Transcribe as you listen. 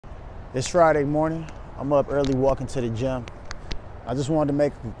It's Friday morning. I'm up early walking to the gym. I just wanted to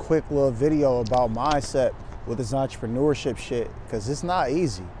make a quick little video about mindset with this entrepreneurship shit, because it's not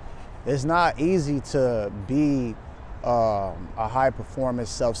easy. It's not easy to be a high performance,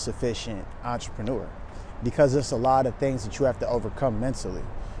 self-sufficient entrepreneur, because there's a lot of things that you have to overcome mentally.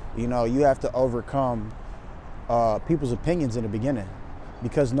 You know, you have to overcome people's opinions in the beginning,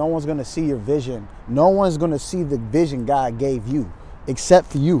 because no one's gonna see your vision. No one's gonna see the vision God gave you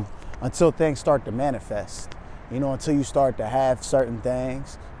except for you until things start to manifest. You know, until you start to have certain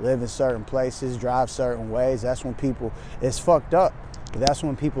things, live in certain places, drive certain ways. That's when people, it's fucked up, but that's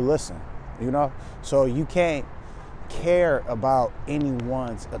when people listen, you know? So you can't care about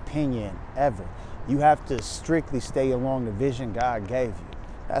anyone's opinion ever. You have to strictly stay along the vision God gave you.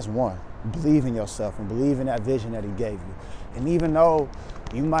 That's one. Believe in yourself and believe in that vision that He gave you. And even though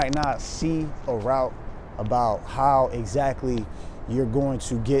you might not see a route about how exactly you're going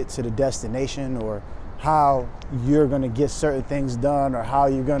to get to the destination, or how you're going to get certain things done, or how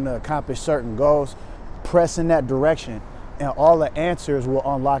you're going to accomplish certain goals, press in that direction and all the answers will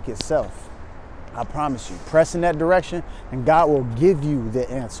unlock itself. I promise you, press in that direction and God will give you the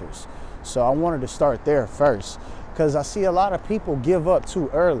answers. So I wanted to start there first, because I see a lot of people give up too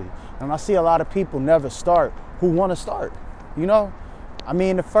early, and I see a lot of people never start who want to start. You know, I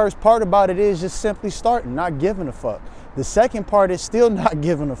mean, the first part about it is just simply starting, not giving a fuck. The second part is still not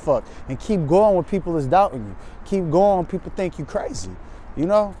giving a fuck, and keep going when people is doubting you. Keep going when people think you crazy, you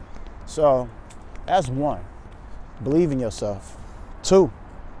know? So that's one, believe in yourself. Two,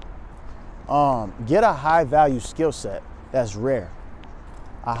 get a high value skill set that's rare.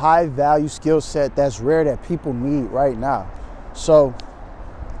 A high value skill set that's rare that people need right now. So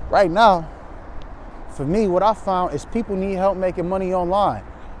right now, for me, what I found is people need help making money online,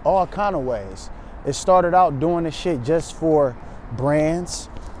 all kind of ways. It started out doing this shit just for brands,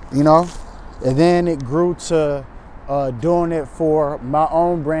 you know, and then it grew to doing it for my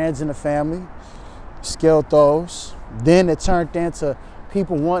own brands in the family, scaled those. Then it turned into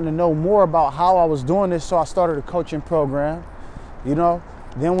people wanting to know more about how I was doing this, so I started a coaching program, you know.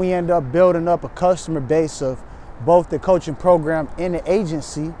 Then we end up building up a customer base of both the coaching program and the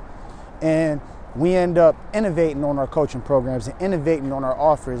agency, and we end up innovating on our coaching programs and innovating on our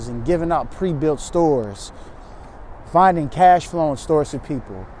offers and giving out pre-built stores, finding cash flowing stores to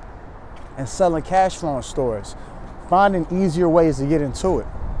people and selling cash flowing stores, finding easier ways to get into it.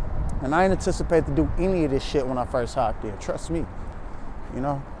 And I didn't anticipate to do any of this shit when I first hopped in. Trust me, you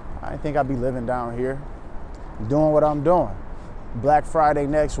know, I didn't think I'd be living down here doing what I'm doing. Black Friday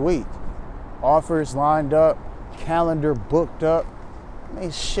next week, offers lined up, calendar booked up. I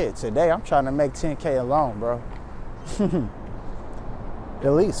mean, shit, today I'm trying to make 10K alone, bro.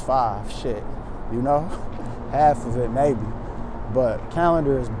 At least 5, shit, you know? Half of it maybe, but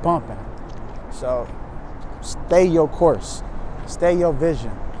calendar is bumping. So stay your course, stay your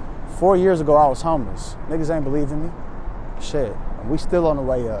vision. 4 years ago, I was homeless. Niggas ain't believing me. Shit, we still on the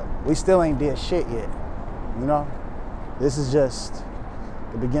way up. We still ain't did shit yet, you know? This is just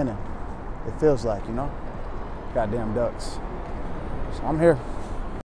the beginning. It feels like, you know? Goddamn ducks. So I'm here.